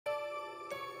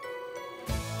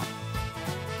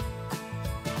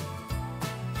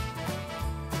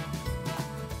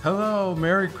Hello,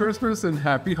 Merry Christmas and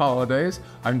Happy Holidays.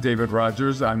 I'm David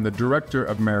Rogers. I'm the director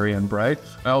of Merry and Bright.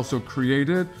 I also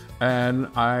created and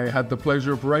I had the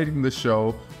pleasure of writing the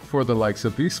show for the likes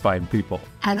of these fine people.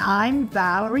 And I'm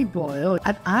Valerie Boyle,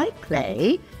 and I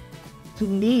play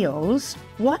Neil's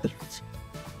wife.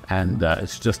 And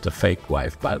it's just a fake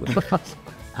wife, by the way.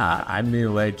 I'm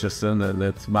Neil Aitchison, and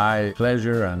it's my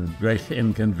pleasure and great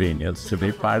inconvenience to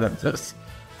be part of this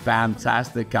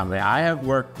fantastic company. I have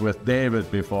worked with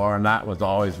David before, and that was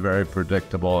always very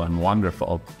predictable and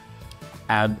wonderful.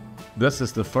 And this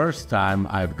is the first time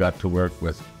I've got to work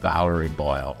with Valerie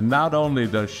Boyle. Not only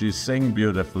does she sing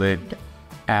beautifully,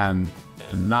 and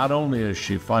not only is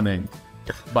she funny,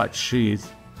 but she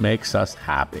makes us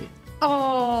happy.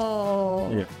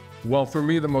 Oh. Yeah. Well, for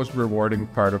me, the most rewarding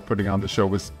part of putting on the show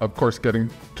was, of course,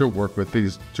 getting to work with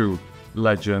these two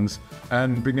legends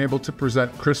and being able to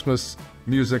present Christmas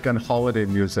music and holiday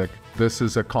music. This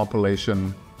is a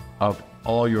compilation of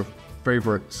all your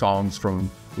favorite songs from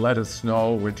Let It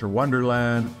Snow, Winter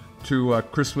Wonderland, to a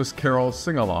Christmas Carol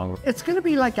sing-along. It's going to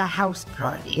be like a house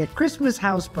party, a Christmas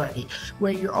house party,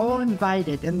 where you're all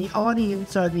invited and the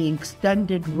audience are the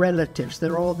extended relatives.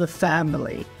 They're all the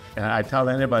family. And I tell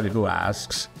anybody who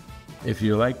asks, if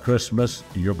you like Christmas,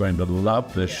 you're going to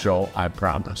love this show, I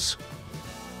promise.